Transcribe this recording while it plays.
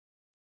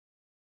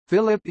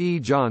Philip E.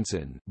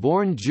 Johnson,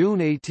 born June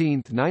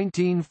 18,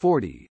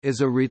 1940, is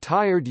a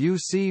retired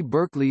UC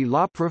Berkeley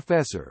law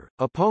professor,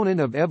 opponent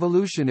of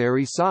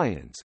evolutionary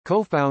science,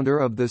 co-founder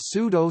of the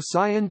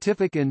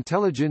pseudo-scientific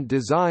intelligent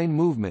design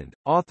movement,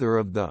 author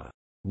of the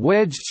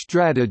Wedge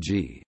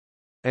strategy,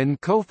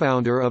 and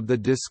co-founder of the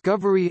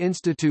Discovery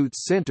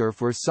Institute's Center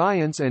for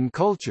Science and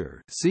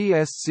Culture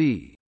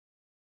 (CSC).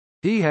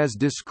 He has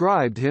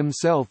described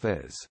himself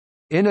as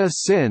in a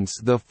sense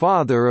the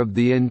father of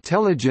the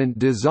intelligent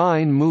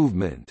design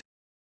movement.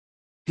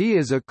 He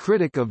is a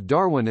critic of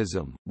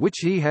Darwinism, which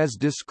he has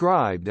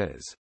described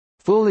as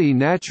fully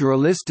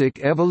naturalistic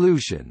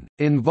evolution,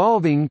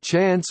 involving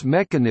chance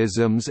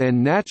mechanisms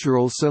and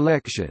natural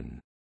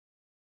selection.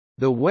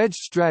 The Wedge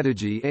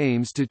strategy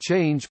aims to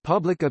change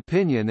public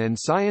opinion and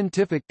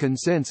scientific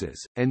consensus,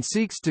 and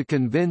seeks to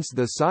convince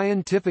the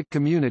scientific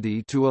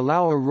community to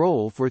allow a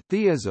role for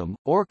theism,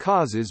 or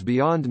causes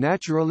beyond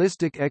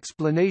naturalistic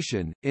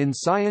explanation, in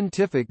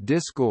scientific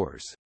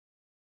discourse.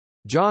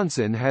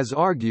 Johnson has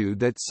argued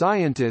that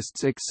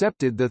scientists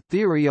accepted the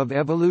theory of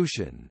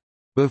evolution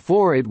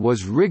before it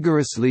was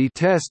rigorously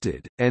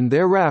tested, and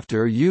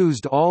thereafter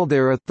used all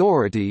their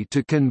authority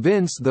to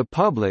convince the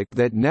public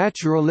that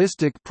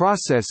naturalistic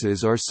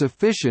processes are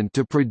sufficient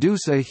to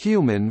produce a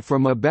human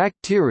from a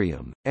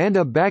bacterium, and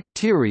a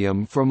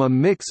bacterium from a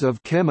mix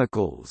of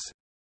chemicals.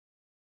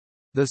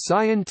 The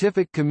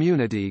scientific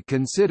community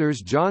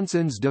considers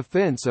Johnson's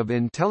defense of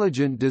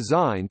intelligent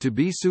design to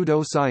be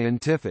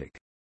pseudoscientific.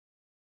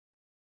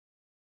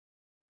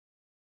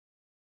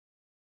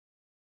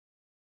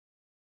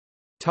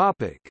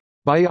 Topic: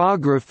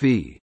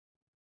 Biography.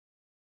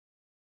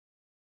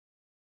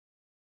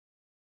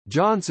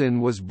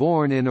 Johnson was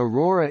born in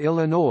Aurora,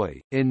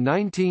 Illinois, in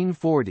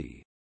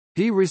 1940.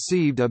 He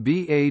received a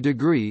B.A.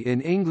 degree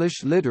in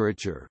English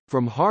literature,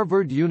 from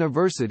Harvard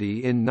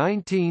University in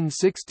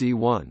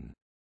 1961.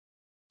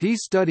 He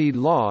studied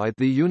law at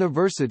the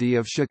University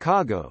of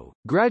Chicago,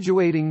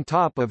 graduating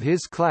top of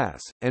his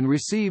class, and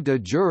received a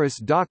Juris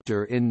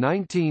Doctor in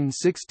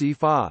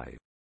 1965.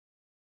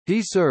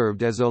 He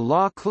served as a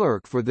law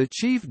clerk for the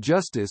Chief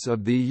Justice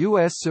of the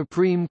U.S.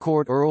 Supreme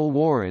Court Earl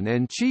Warren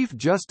and Chief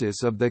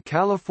Justice of the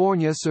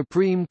California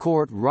Supreme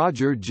Court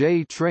Roger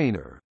J.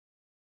 Traynor.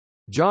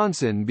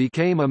 Johnson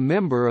became a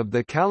member of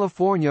the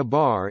California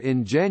Bar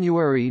in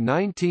January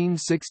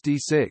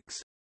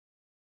 1966.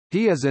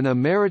 He is an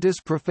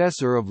emeritus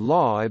professor of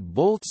law at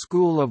Bolt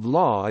School of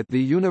Law at the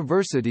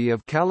University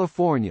of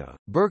California,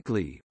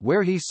 Berkeley,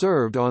 where he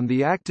served on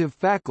the active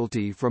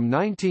faculty from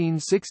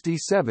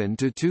 1967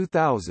 to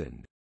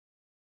 2000.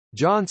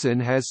 Johnson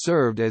has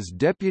served as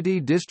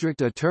Deputy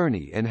District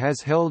Attorney and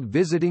has held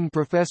visiting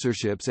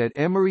professorships at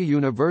Emory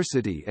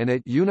University and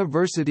at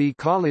University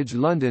College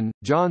London.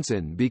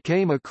 Johnson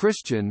became a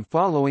Christian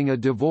following a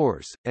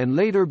divorce, and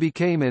later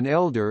became an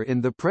elder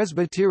in the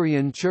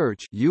Presbyterian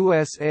Church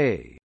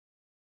USA.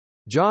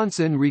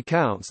 Johnson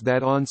recounts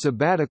that on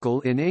sabbatical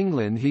in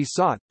England he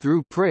sought,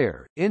 through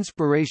prayer,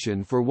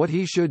 inspiration for what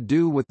he should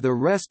do with the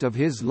rest of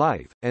his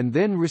life, and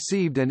then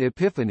received an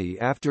epiphany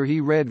after he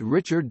read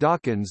Richard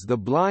Dawkins' The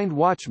Blind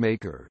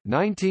Watchmaker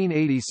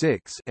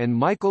 1986 and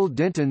Michael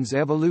Denton's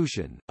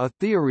Evolution, A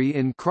Theory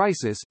in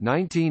Crisis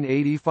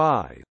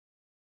 1985.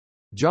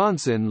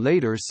 Johnson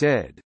later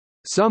said,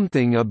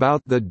 "Something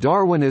about the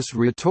Darwinist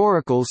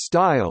rhetorical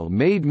style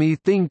made me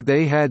think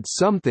they had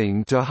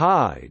something to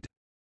hide."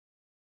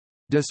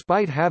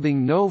 Despite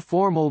having no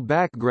formal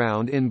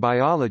background in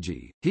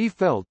biology, he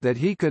felt that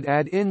he could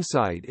add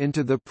insight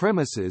into the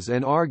premises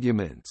and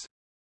arguments.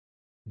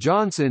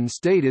 Johnson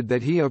stated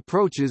that he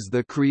approaches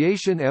the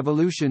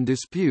creation-evolution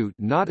dispute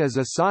not as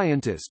a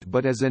scientist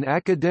but as an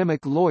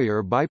academic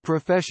lawyer by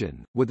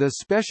profession, with a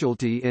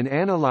specialty in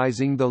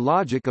analyzing the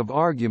logic of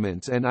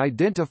arguments and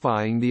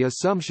identifying the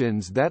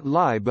assumptions that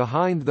lie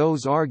behind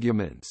those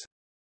arguments.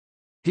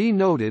 He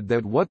noted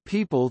that what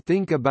people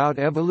think about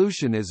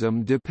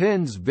evolutionism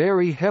depends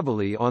very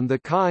heavily on the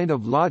kind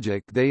of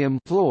logic they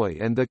employ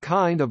and the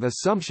kind of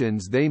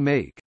assumptions they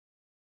make.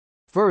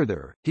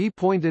 Further, he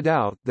pointed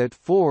out that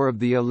 4 of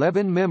the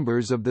 11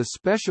 members of the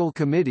special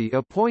committee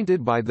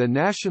appointed by the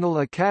National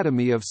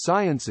Academy of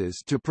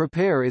Sciences to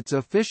prepare its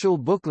official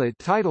booklet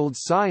titled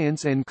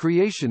Science and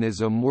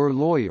Creationism were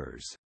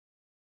lawyers.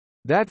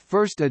 That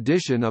first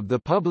edition of the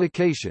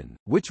publication,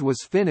 which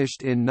was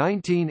finished in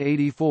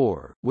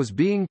 1984, was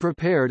being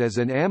prepared as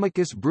an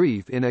amicus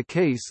brief in a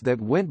case that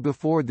went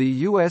before the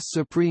U.S.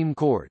 Supreme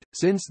Court.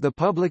 Since the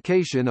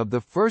publication of the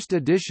first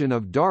edition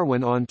of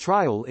Darwin on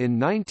Trial in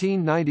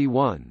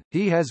 1991,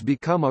 he has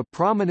become a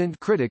prominent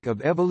critic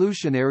of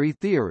evolutionary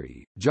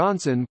theory.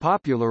 Johnson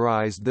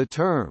popularized the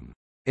term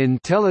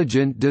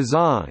intelligent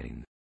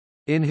design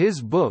in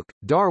his book,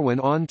 Darwin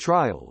on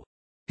Trial.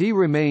 He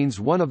remains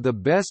one of the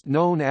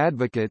best-known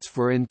advocates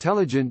for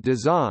intelligent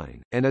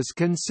design, and is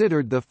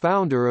considered the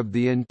founder of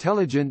the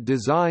intelligent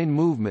design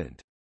movement.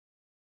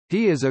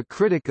 He is a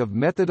critic of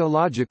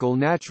methodological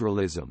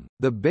naturalism,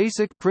 the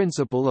basic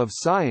principle of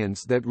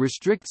science that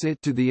restricts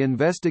it to the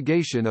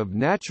investigation of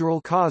natural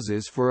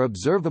causes for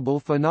observable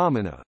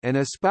phenomena, and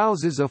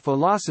espouses a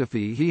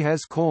philosophy he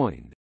has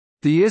coined,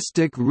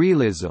 theistic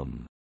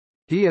realism.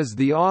 He is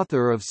the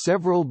author of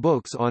several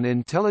books on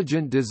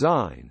intelligent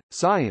design,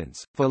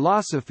 science,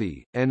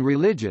 philosophy, and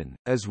religion,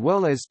 as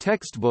well as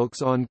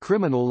textbooks on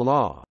criminal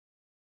law.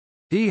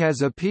 He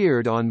has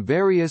appeared on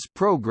various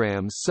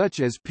programs such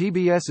as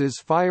PBS's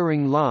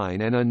Firing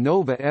Line and a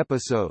Nova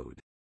episode,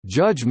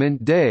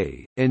 Judgment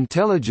Day: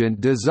 Intelligent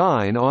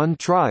Design on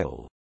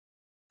Trial.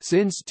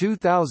 Since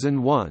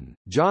 2001,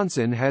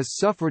 Johnson has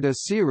suffered a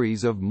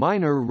series of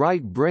minor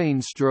right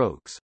brain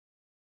strokes.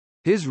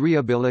 His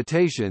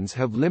rehabilitations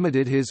have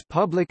limited his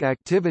public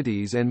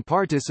activities and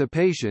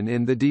participation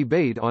in the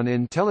debate on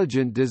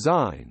intelligent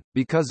design,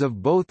 because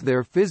of both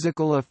their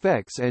physical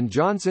effects and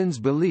Johnson's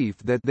belief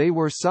that they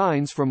were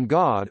signs from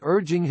God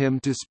urging him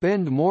to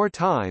spend more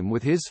time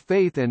with his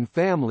faith and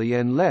family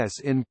and less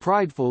in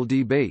prideful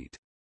debate.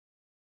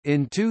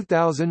 In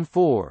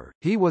 2004,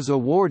 he was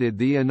awarded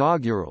the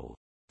inaugural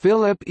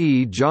Philip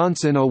E.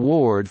 Johnson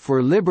Award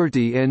for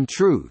Liberty and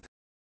Truth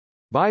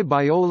by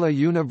Biola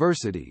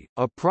University,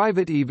 a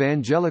private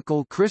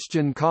evangelical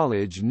Christian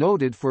college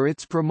noted for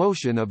its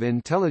promotion of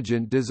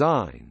intelligent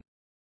design.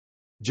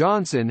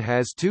 Johnson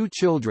has 2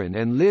 children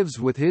and lives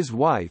with his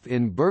wife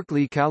in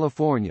Berkeley,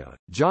 California.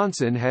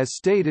 Johnson has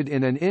stated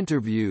in an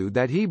interview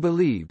that he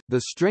believed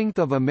the strength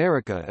of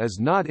America is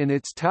not in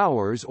its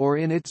towers or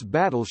in its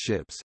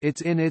battleships,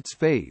 it's in its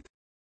faith.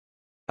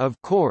 Of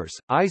course,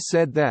 I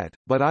said that,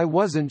 but I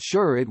wasn't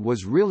sure it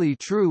was really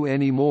true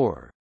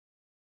anymore.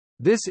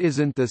 This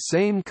isn't the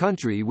same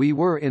country we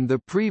were in the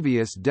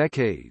previous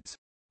decades.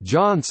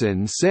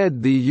 Johnson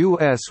said the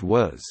U.S.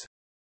 was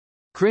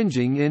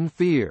cringing in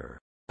fear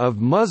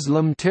of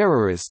Muslim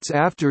terrorists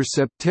after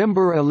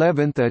September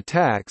 11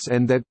 attacks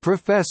and that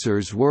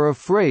professors were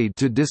afraid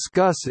to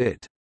discuss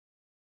it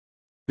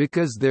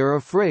because they're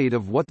afraid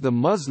of what the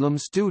Muslim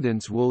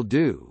students will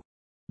do.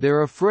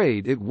 They're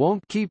afraid it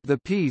won't keep the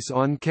peace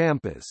on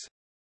campus.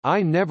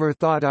 I never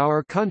thought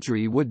our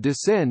country would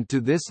descend to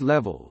this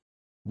level.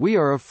 We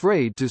are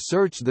afraid to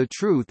search the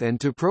truth and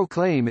to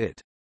proclaim it.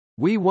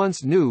 We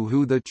once knew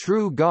who the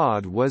true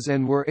God was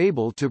and were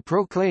able to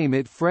proclaim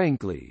it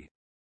frankly.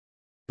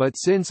 But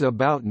since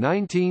about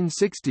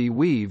 1960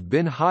 we've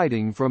been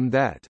hiding from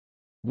that.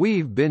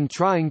 We've been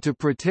trying to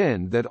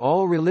pretend that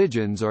all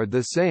religions are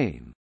the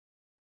same.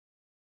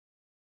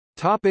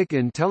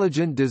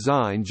 Intelligent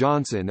design.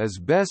 Johnson is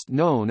best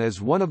known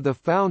as one of the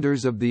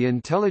founders of the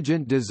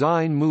intelligent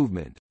design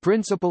movement,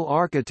 principal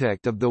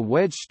architect of the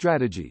Wedge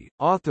strategy,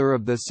 author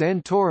of the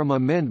Santorum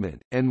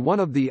Amendment, and one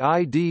of the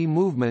ID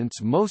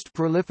movement's most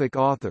prolific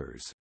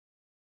authors.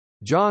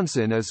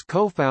 Johnson is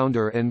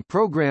co-founder and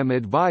program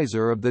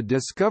advisor of the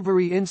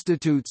Discovery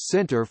Institute's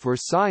Center for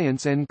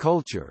Science and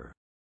Culture.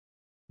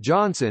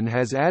 Johnson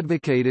has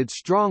advocated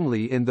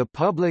strongly in the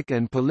public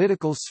and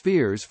political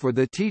spheres for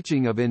the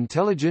teaching of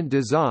intelligent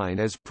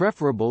design as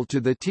preferable to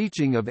the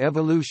teaching of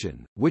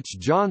evolution, which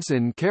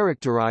Johnson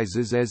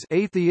characterizes as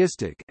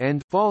atheistic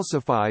and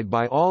falsified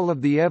by all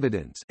of the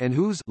evidence and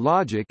whose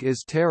logic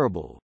is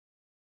terrible.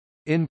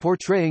 In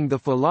portraying the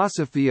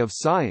philosophy of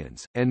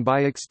science, and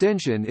by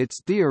extension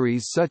its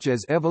theories such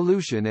as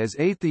evolution as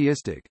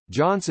atheistic,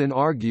 Johnson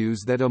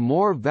argues that a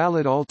more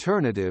valid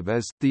alternative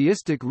is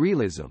theistic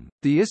realism.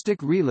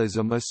 Theistic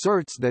realism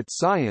asserts that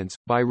science,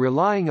 by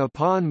relying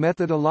upon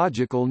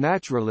methodological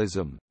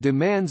naturalism,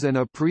 demands an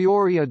a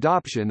priori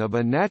adoption of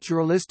a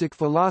naturalistic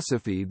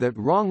philosophy that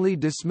wrongly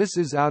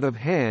dismisses out of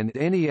hand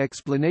any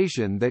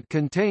explanation that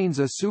contains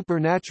a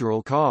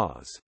supernatural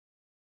cause.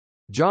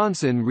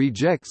 Johnson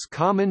rejects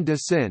common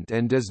descent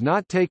and does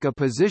not take a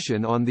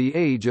position on the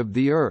age of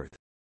the Earth.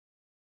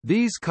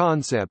 These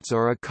concepts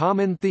are a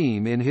common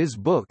theme in his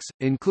books,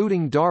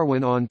 including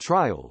Darwin on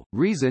Trial,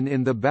 Reason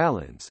in the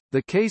Balance,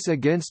 The Case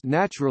Against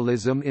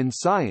Naturalism in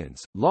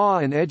Science, Law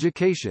and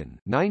Education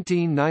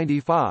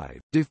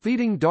 1995,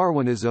 Defeating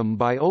Darwinism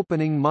by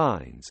Opening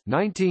Minds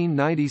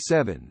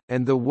 1997,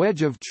 and The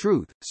Wedge of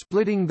Truth,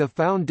 Splitting the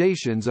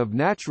Foundations of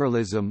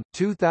Naturalism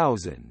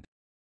 2000.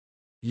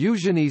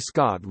 Eugenie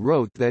Scott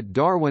wrote that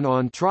Darwin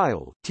on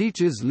Trial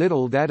teaches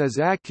little that is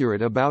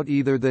accurate about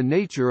either the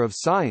nature of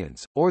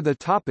science, or the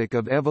topic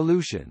of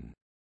evolution.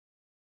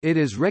 It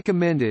is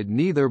recommended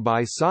neither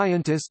by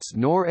scientists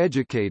nor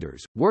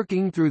educators.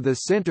 Working through the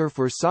Center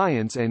for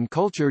Science and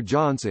Culture,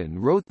 Johnson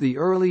wrote the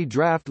early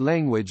draft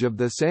language of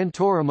the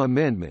Santorum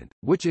Amendment,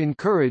 which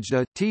encouraged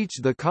a teach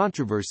the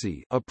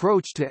controversy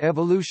approach to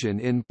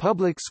evolution in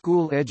public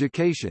school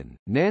education.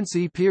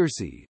 Nancy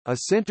Piercy, a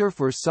Center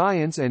for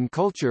Science and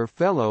Culture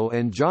Fellow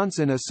and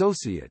Johnson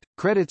Associate,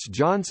 credits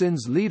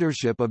Johnson's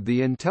leadership of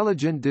the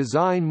intelligent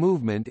design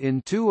movement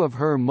in 2 of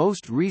her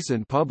most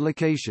recent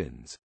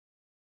publications.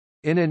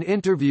 In an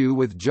interview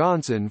with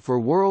Johnson for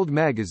World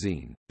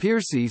magazine,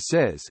 Piercy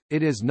says,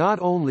 "It is not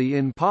only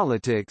in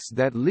politics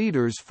that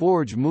leaders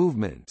forge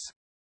movements.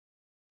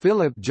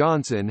 Philip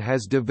Johnson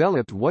has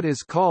developed what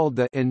is called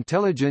the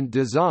intelligent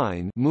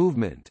design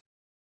movement.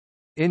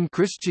 In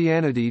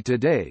Christianity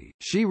Today,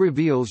 she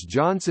reveals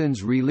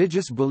Johnson's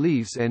religious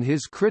beliefs and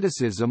his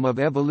criticism of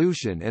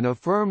evolution and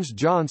affirms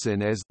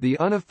Johnson as the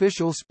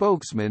unofficial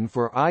spokesman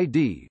for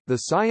ID. The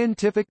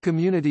scientific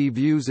community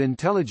views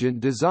intelligent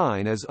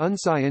design as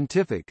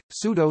unscientific,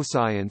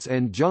 pseudoscience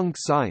and junk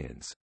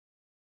science.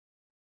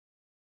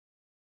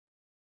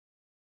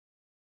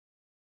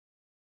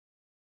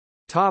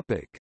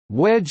 Topic: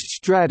 Wedge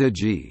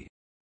strategy.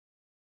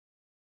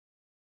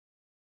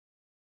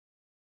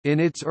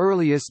 In its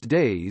earliest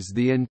days,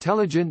 the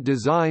intelligent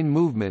design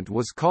movement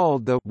was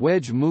called the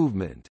wedge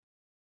movement.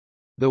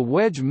 The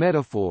wedge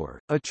metaphor,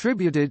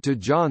 attributed to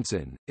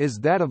Johnson, is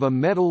that of a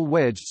metal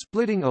wedge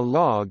splitting a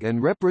log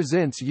and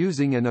represents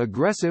using an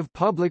aggressive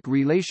public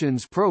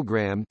relations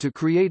program to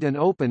create an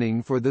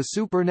opening for the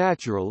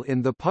supernatural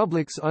in the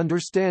public's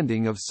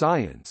understanding of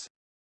science.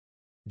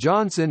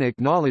 Johnson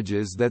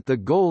acknowledges that the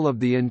goal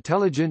of the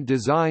intelligent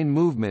design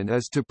movement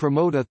is to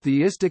promote a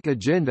theistic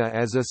agenda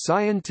as a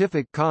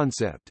scientific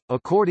concept.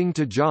 According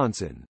to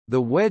Johnson,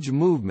 the wedge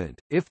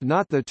movement, if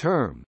not the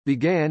term,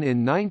 began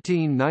in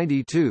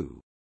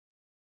 1992.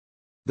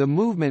 The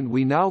movement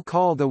we now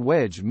call the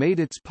wedge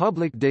made its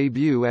public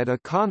debut at a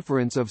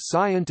conference of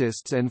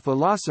scientists and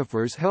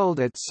philosophers held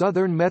at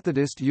Southern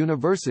Methodist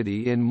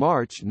University in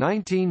March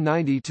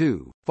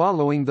 1992,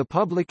 following the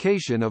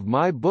publication of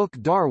my book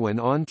Darwin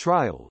on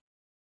Trial.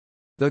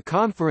 The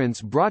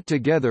conference brought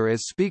together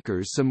as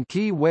speakers some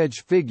key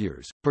wedge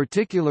figures,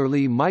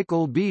 particularly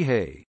Michael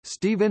Behe,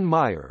 Stephen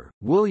Meyer,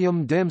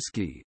 William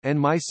Dembski, and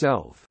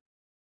myself.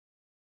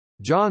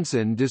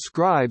 Johnson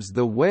describes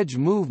the wedge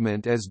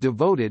movement as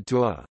devoted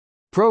to a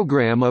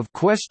program of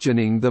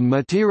questioning the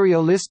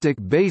materialistic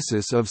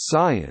basis of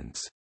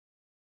science,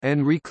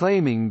 and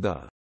reclaiming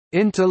the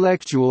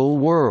intellectual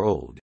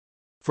world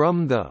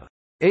from the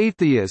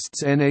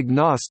atheists and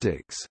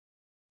agnostics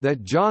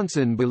that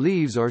Johnson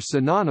believes are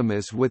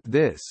synonymous with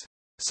this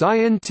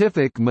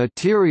scientific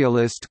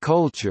materialist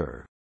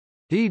culture.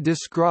 He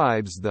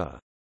describes the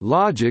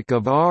logic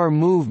of our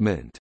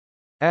movement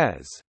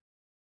as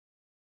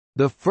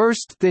the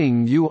first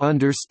thing you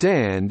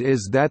understand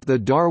is that the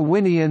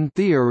Darwinian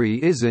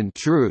theory isn't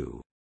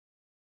true.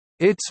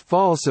 It's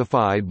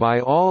falsified by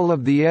all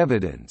of the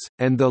evidence,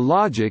 and the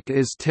logic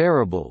is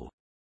terrible.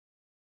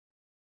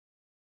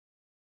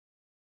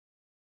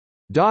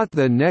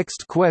 The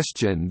next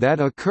question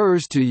that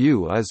occurs to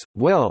you is,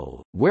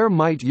 well, where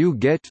might you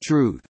get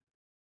truth?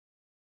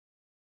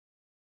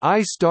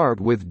 I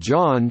start with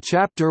John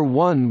chapter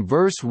 1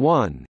 verse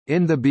 1,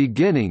 "In the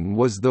beginning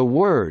was the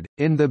Word,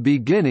 in the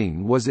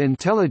beginning was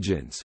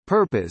intelligence,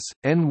 purpose,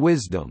 and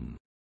wisdom."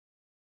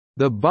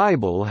 The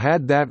Bible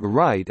had that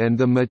right and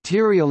the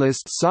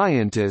materialist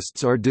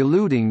scientists are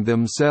deluding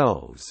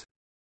themselves.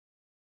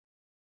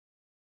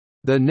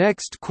 The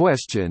next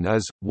question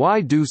is,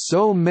 why do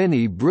so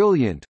many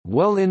brilliant,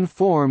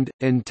 well-informed,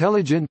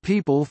 intelligent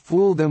people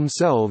fool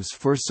themselves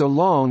for so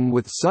long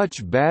with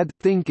such bad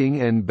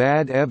thinking and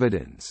bad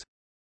evidence?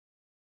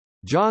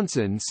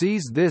 Johnson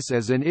sees this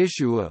as an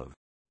issue of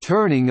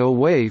turning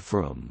away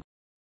from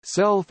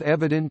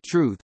self-evident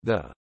truth,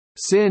 the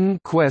sin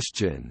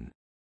question,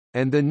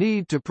 and the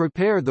need to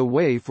prepare the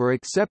way for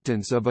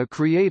acceptance of a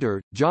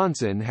creator.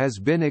 Johnson has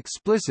been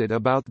explicit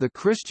about the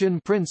Christian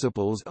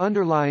principles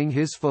underlying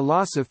his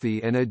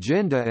philosophy and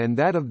agenda and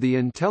that of the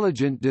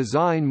intelligent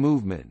design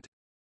movement.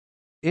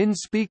 In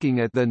speaking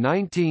at the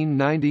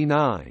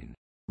 1999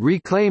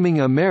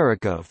 Reclaiming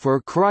America for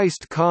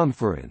Christ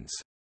conference,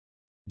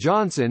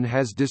 Johnson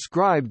has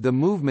described the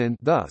movement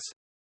thus: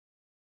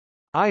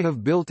 I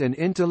have built an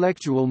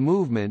intellectual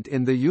movement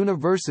in the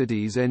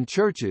universities and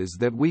churches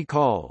that we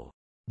call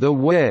the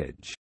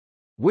Wedge,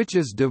 which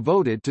is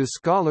devoted to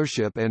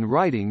scholarship and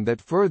writing that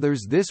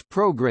furthers this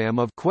program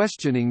of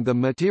questioning the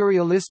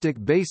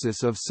materialistic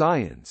basis of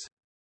science.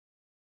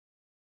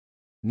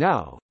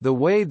 Now, the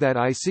way that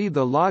I see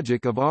the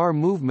logic of our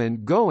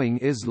movement going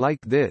is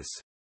like this.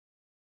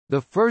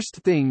 The first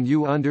thing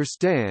you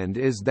understand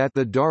is that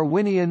the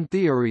Darwinian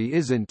theory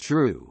isn't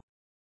true.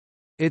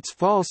 It's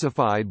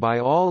falsified by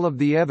all of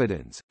the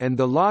evidence, and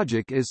the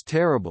logic is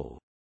terrible.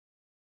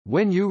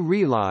 When you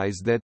realize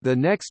that, the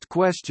next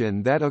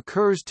question that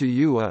occurs to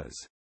you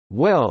is,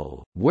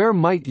 well, where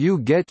might you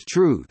get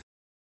truth?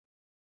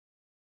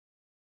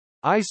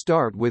 I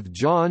start with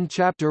John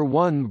chapter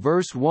 1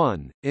 verse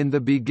 1, "In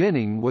the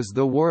beginning was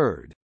the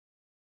Word."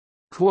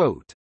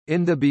 Quote,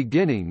 "In the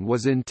beginning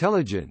was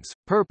intelligence,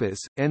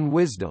 purpose, and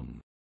wisdom.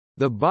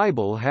 The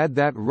Bible had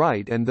that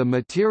right and the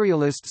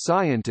materialist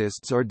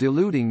scientists are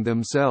deluding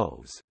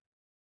themselves."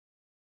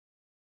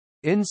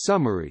 In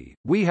summary,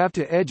 we have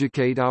to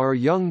educate our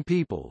young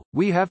people,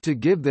 we have to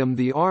give them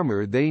the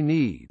armor they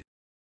need.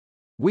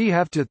 We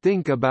have to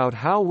think about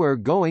how we're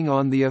going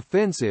on the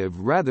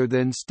offensive rather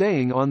than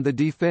staying on the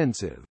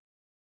defensive.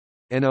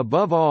 And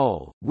above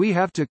all, we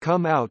have to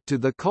come out to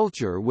the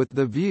culture with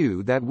the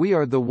view that we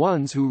are the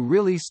ones who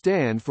really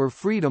stand for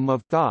freedom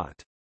of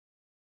thought.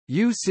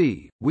 You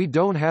see, we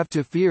don't have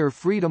to fear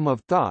freedom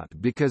of thought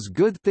because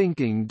good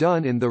thinking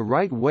done in the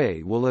right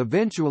way will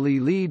eventually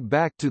lead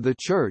back to the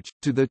church,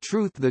 to the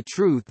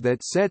truth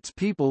that sets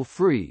people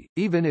free,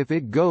 even if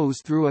it goes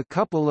through a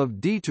couple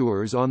of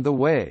detours on the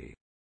way.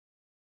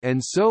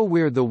 And so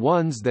we're the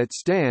ones that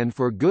stand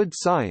for good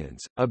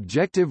science,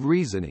 objective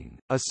reasoning,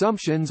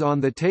 assumptions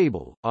on the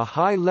table, a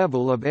high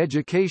level of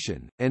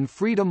education, and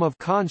freedom of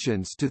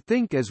conscience to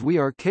think as we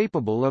are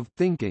capable of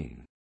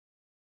thinking.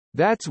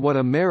 That's what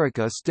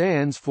America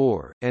stands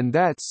for, and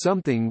that's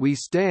something we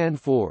stand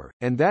for,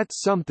 and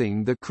that's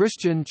something the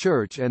Christian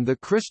Church and the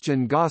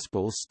Christian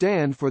Gospel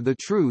stand for, the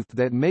truth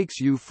that makes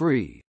you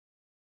free.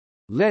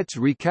 Let's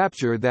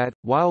recapture that,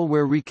 while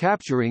we're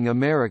recapturing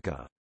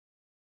America.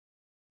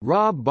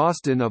 Rob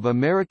Boston of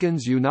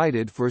Americans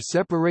United for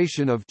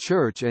Separation of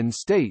Church and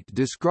State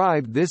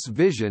described this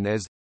vision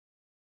as,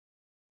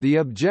 "The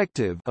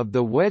objective of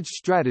the wedge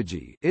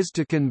strategy is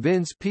to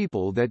convince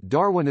people that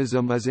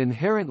Darwinism is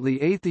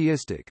inherently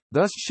atheistic,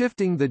 thus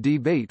shifting the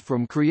debate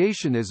from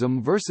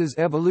creationism versus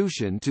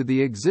evolution to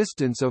the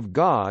existence of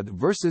God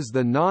versus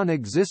the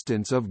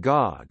non-existence of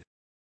God.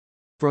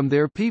 From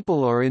there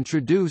people are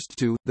introduced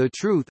to the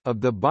truth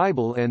of the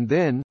Bible and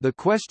then the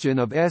question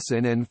of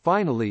essence and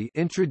finally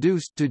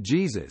introduced to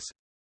Jesus."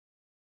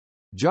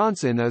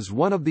 Johnson is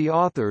one of the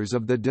authors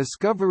of the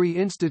Discovery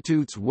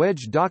Institute's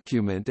Wedge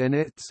document and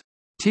its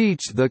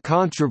 "Teach the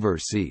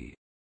Controversy"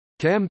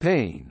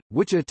 campaign,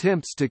 which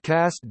attempts to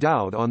cast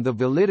doubt on the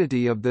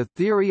validity of the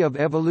theory of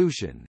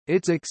evolution,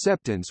 its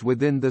acceptance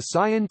within the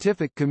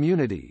scientific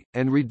community,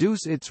 and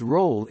reduce its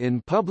role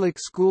in public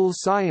school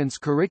science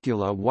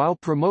curricula while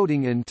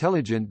promoting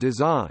intelligent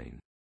design.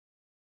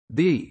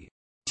 The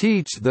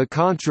 "Teach the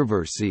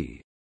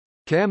Controversy"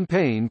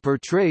 campaign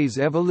portrays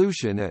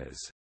evolution as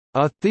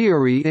a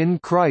theory in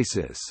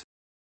crisis.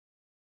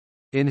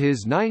 In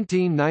his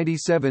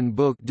 1997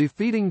 book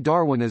Defeating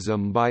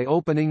Darwinism by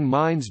Opening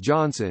Minds,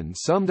 Johnson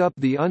summed up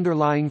the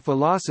underlying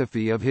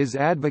philosophy of his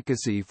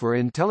advocacy for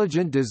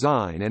intelligent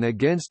design and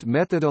against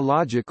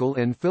methodological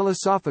and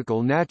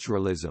philosophical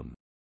naturalism.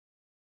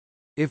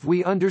 "If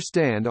we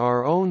understand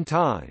our own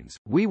times,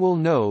 we will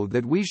know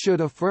that we should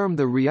affirm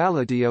the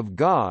reality of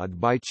God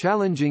by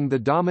challenging the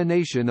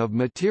domination of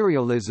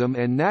materialism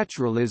and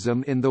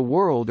naturalism in the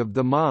world of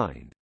the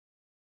mind.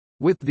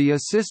 With the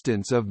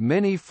assistance of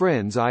many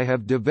friends I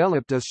have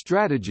developed a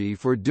strategy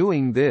for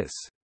doing this.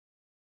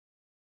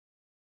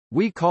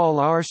 We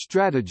call our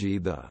strategy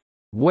the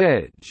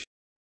wedge."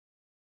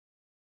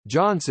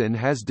 Johnson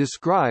has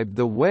described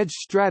the wedge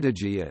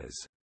strategy as,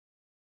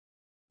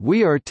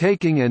 "We are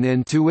taking an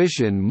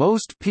intuition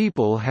most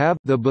people have,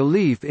 the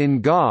belief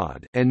in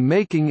God, and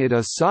making it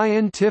a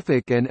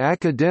scientific and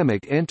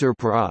academic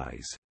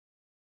enterprise.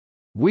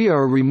 We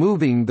are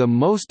removing the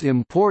most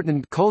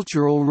important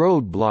cultural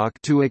roadblock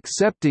to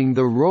accepting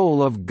the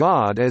role of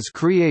God as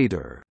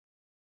creator.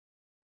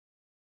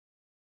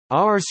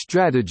 Our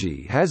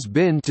strategy has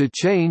been to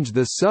change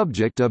the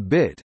subject a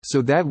bit,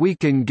 so that we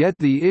can get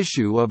the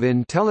issue of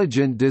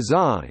intelligent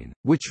design,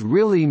 which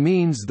really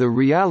means the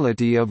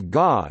reality of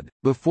God,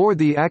 before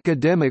the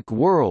academic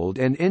world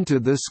and into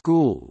the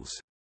schools.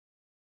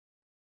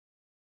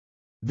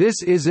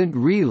 This isn't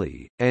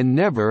really, and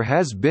never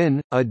has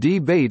been, a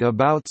debate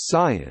about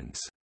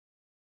science.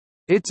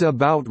 It's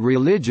about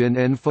religion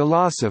and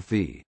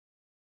philosophy."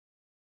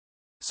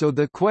 So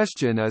the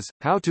question is,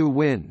 how to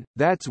win?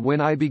 That's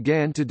when I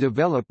began to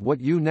develop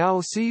what you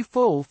now see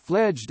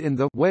full-fledged in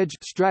the wedge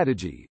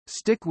strategy.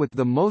 Stick with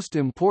the most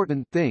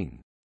important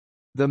thing: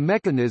 the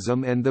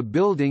mechanism and the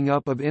building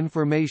up of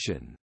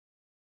information.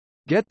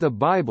 Get the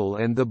Bible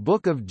and the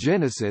Book of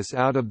Genesis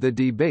out of the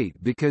debate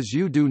because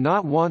you do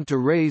not want to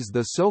raise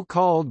the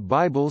so-called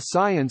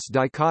Bible-science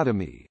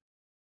dichotomy.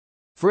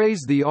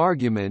 Phrase the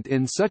argument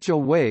in such a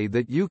way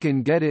that you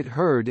can get it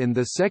heard in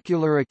the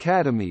secular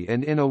academy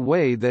and in a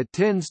way that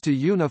tends to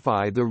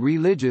unify the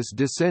religious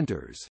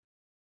dissenters.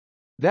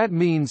 That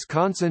means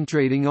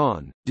concentrating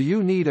on, do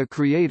you need a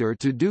creator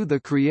to do the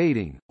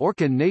creating, or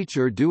can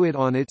nature do it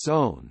on its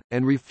own,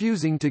 and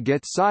refusing to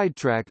get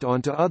sidetracked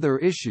onto other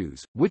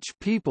issues, which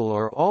people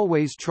are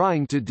always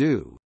trying to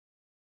do.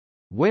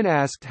 When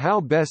asked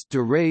how best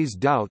to raise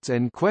doubts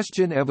and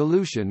question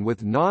evolution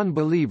with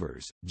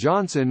non-believers,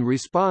 Johnson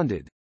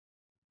responded,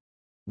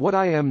 "What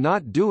I am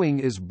not doing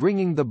is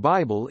bringing the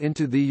Bible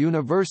into the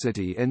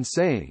university and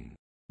saying,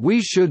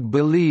 'We should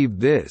believe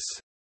this.'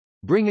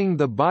 Bringing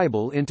the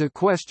Bible into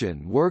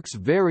question works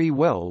very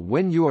well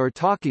when you are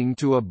talking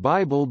to a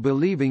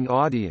Bible-believing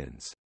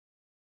audience.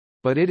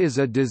 But it is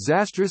a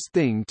disastrous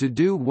thing to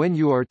do when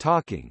you are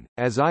talking,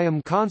 as I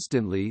am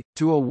constantly,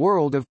 to a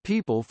world of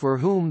people for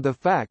whom the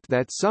fact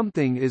that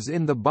something is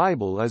in the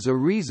Bible is a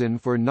reason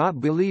for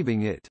not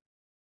believing it.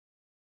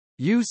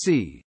 You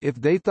see, if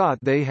they thought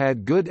they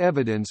had good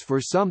evidence for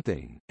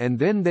something, and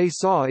then they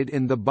saw it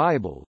in the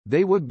Bible,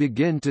 they would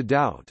begin to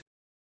doubt.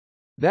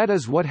 That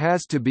is what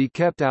has to be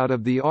kept out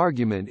of the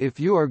argument if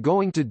you are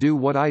going to do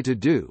what I to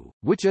do,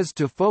 which is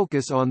to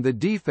focus on the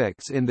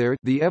defects in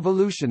the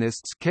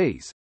evolutionists'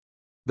 case.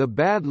 the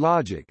bad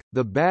logic,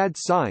 the bad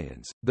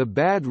science, the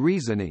bad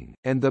reasoning,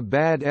 and the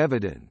bad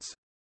evidence.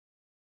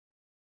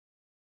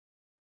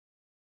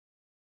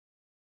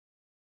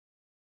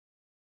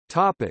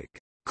 Topic: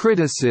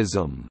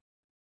 Criticism.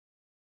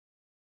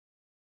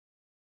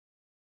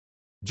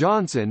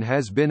 Johnson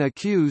has been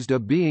accused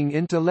of being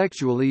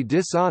intellectually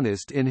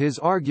dishonest in his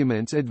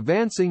arguments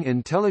advancing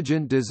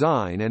intelligent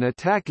design and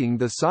attacking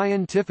the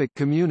scientific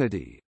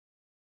community.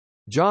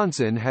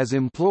 Johnson has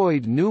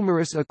employed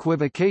numerous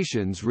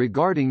equivocations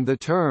regarding the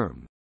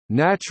term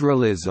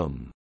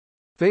naturalism,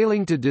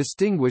 failing to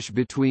distinguish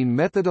between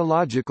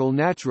methodological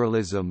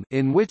naturalism,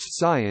 in which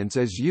science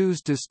is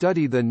used to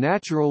study the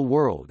natural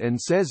world and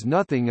says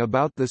nothing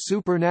about the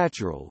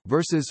supernatural,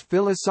 versus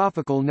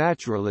philosophical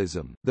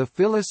naturalism, the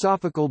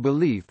philosophical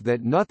belief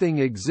that nothing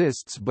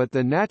exists but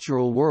the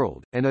natural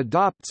world, and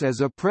adopts as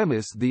a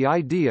premise the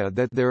idea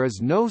that there is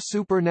no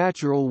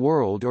supernatural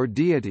world or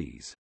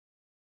deities.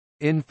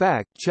 In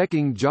fact,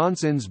 checking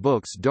Johnson's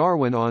books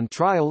Darwin on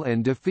Trial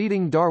and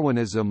Defeating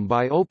Darwinism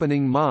by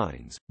Opening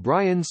Minds,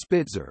 Brian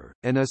Spitzer,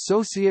 an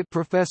associate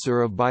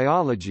professor of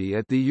biology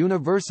at the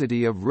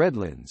University of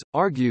Redlands,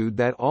 argued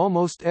that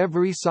almost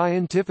every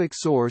scientific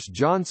source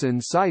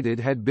Johnson cited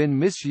had been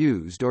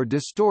misused or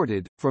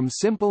distorted, from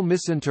simple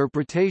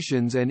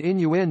misinterpretations and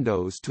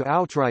innuendos to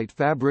outright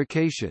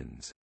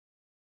fabrications.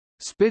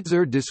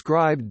 Spitzer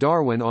described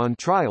Darwin on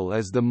Trial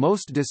as the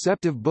most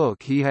deceptive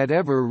book he had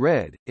ever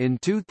read. In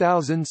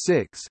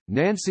 2006,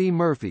 Nancy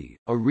Murphy,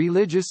 a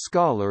religious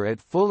scholar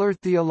at Fuller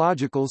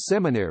Theological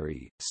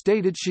Seminary,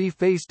 stated she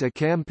faced a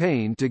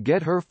campaign to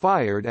get her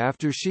fired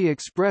after she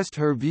expressed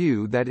her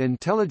view that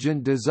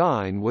intelligent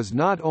design was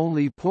not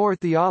only poor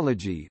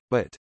theology,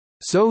 but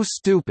so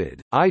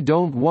stupid, I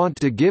don't want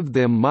to give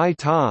them my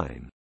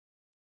time.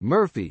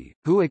 Murphy,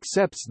 who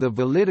accepts the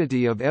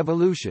validity of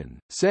evolution,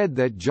 said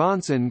that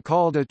Johnson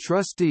called a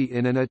trustee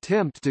in an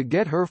attempt to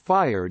get her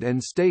fired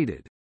and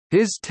stated,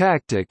 "His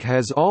tactic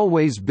has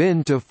always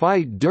been to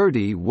fight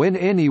dirty when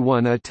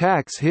anyone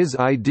attacks his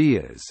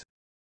ideas."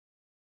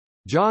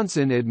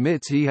 Johnson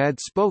admits he had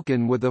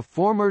spoken with a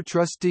former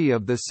trustee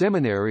of the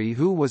seminary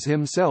who was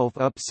himself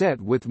upset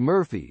with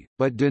Murphy,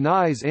 but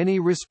denies any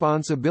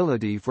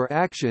responsibility for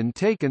action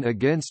taken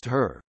against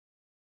her.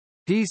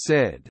 He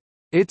said,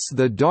 "It's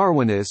the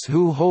Darwinists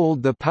who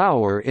hold the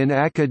power in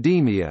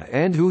academia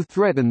and who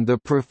threaten the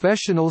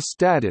professional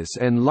status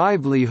and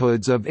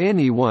livelihoods of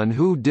anyone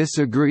who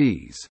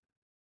disagrees.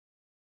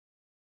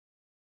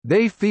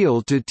 They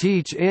feel to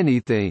teach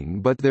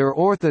anything but their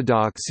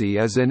orthodoxy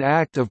is an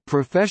act of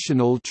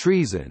professional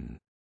treason."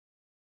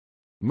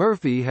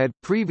 Murphy had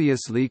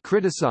previously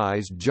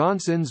criticized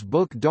Johnson's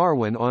book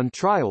Darwin on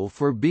Trial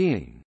for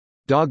being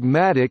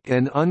dogmatic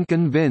and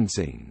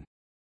unconvincing,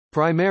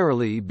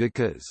 primarily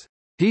because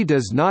he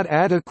does not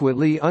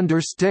adequately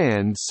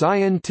understand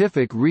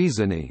scientific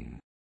reasoning.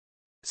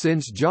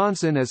 Since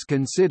Johnson is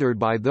considered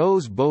by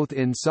those both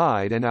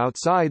inside and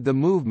outside the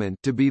movement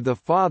to be the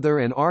father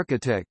and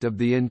architect of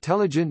the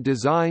intelligent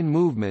design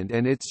movement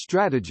and its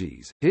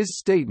strategies, his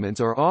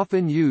statements are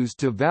often used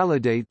to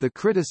validate the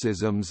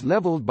criticisms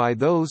leveled by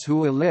those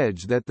who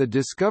allege that the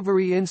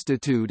Discovery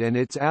Institute and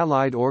its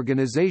allied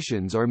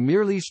organizations are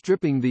merely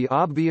stripping the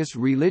obvious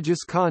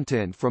religious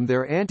content from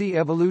their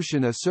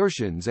anti-evolution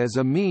assertions as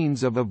a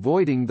means of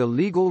avoiding the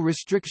legal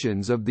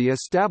restrictions of the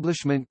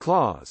Establishment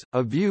Clause,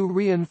 a view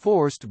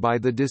reinforced by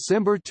the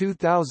December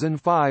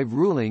 2005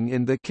 ruling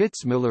in the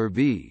Kitzmiller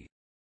v.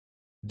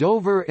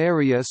 Dover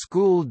Area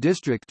School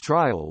District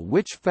trial,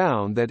 which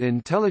found that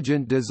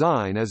intelligent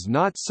design is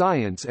not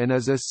science and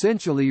is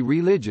essentially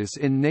religious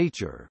in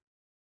nature.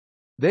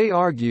 They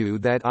argue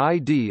that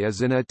ID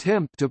is an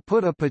attempt to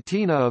put a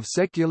patina of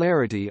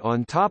secularity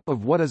on top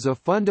of what is a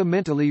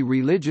fundamentally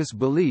religious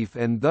belief,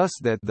 and thus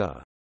that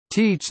the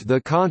 "teach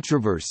the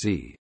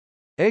controversy"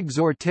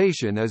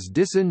 exhortation is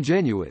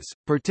disingenuous,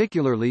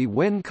 particularly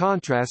when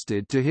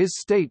contrasted to his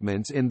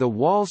statements in the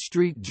Wall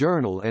Street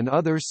Journal and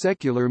other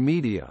secular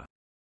media.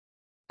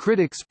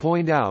 Critics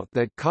point out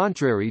that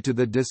contrary to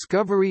the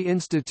Discovery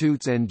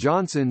Institute's and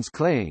Johnson's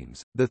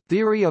claims, the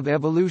theory of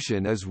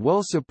evolution is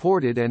well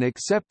supported and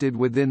accepted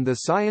within the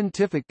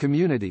scientific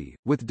community,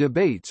 with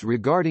debates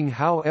regarding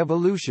how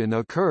evolution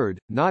occurred,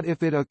 not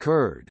if it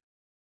occurred.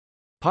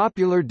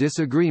 Popular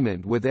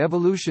disagreement with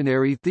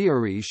evolutionary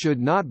theory should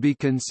not be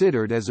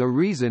considered as a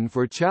reason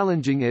for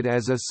challenging it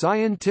as a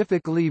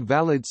scientifically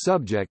valid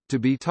subject to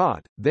be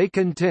taught, they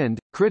contend.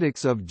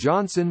 Critics of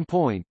Johnson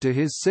point to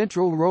his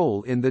central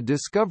role in the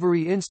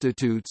Discovery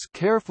Institute's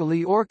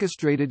carefully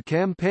orchestrated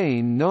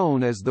campaign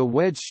known as the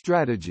Wedge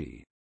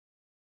strategy.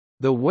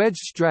 The Wedge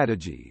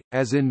strategy,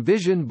 as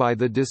envisioned by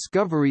the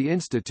Discovery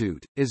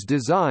Institute, is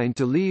designed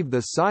to leave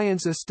the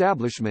science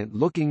establishment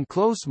looking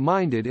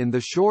close-minded in the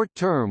short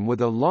term,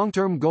 with a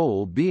long-term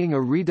goal being a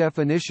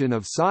redefinition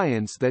of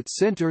science that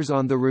centers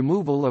on the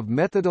removal of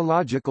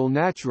methodological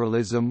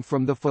naturalism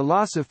from the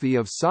philosophy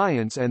of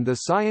science and the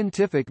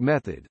scientific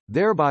method,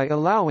 thereby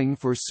allowing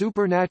for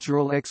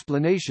supernatural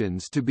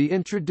explanations to be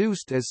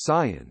introduced as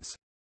science.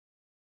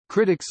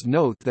 Critics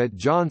note that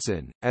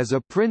Johnson, as a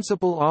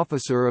principal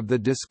officer of the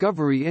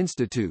Discovery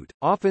Institute,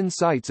 often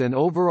cites an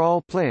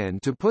overall plan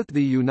to put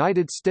the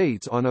United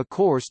States on a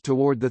course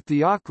toward the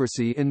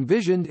theocracy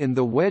envisioned in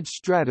the Wedge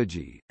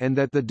strategy, and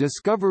that the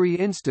Discovery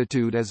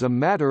Institute as a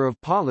matter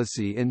of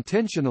policy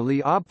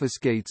intentionally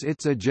obfuscates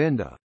its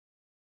agenda.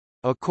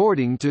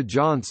 According to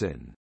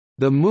Johnson,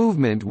 the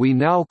movement we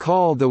now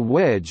call the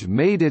Wedge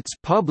made its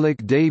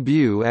public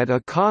debut at a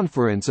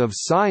conference of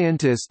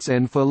scientists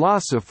and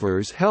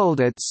philosophers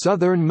held at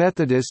Southern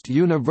Methodist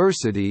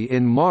University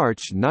in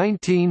March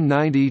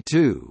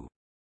 1992.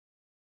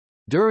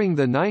 During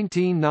the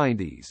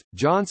 1990s,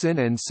 Johnson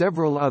and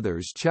several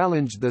others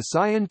challenged the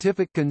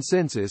scientific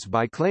consensus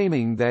by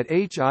claiming that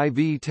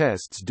HIV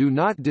tests do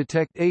not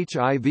detect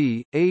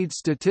HIV, AIDS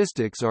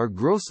statistics are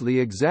grossly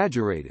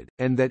exaggerated,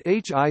 and that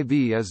HIV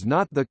is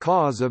not the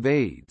cause of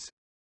AIDS.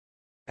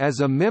 As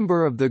a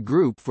member of the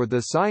Group for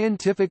the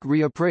Scientific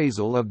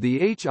Reappraisal of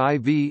the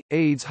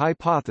HIV/AIDS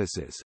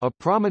Hypothesis, a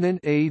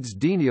prominent AIDS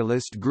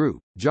denialist group,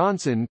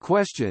 Johnson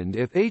questioned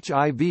if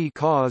HIV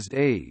caused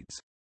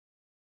AIDS.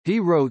 He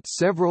wrote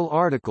several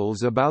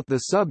articles about the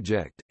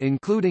subject,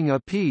 including a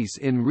piece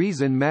in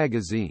Reason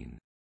magazine.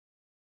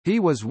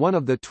 He was one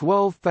of the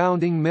 12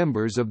 founding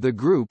members of the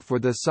Group for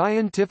the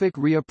Scientific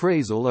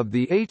Reappraisal of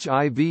the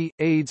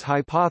HIV/AIDS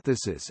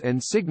Hypothesis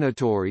and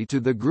signatory to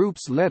the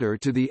group's letter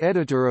to the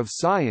editor of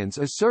Science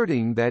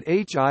asserting that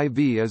HIV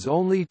is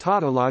only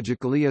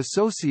tautologically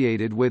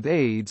associated with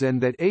AIDS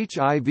and that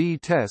HIV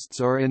tests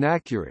are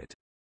inaccurate.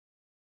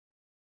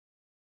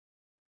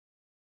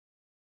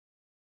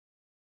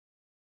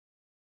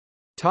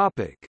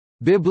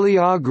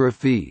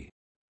 Bibliography.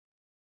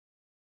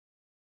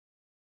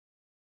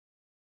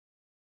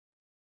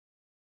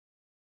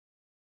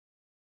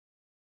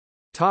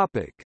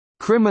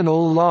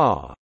 Criminal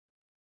law.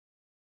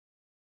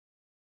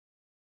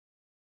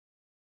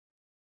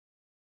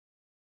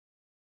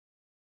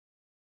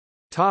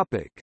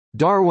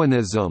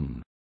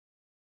 Darwinism.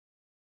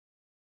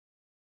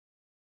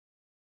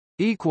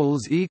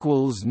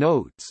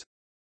 Notes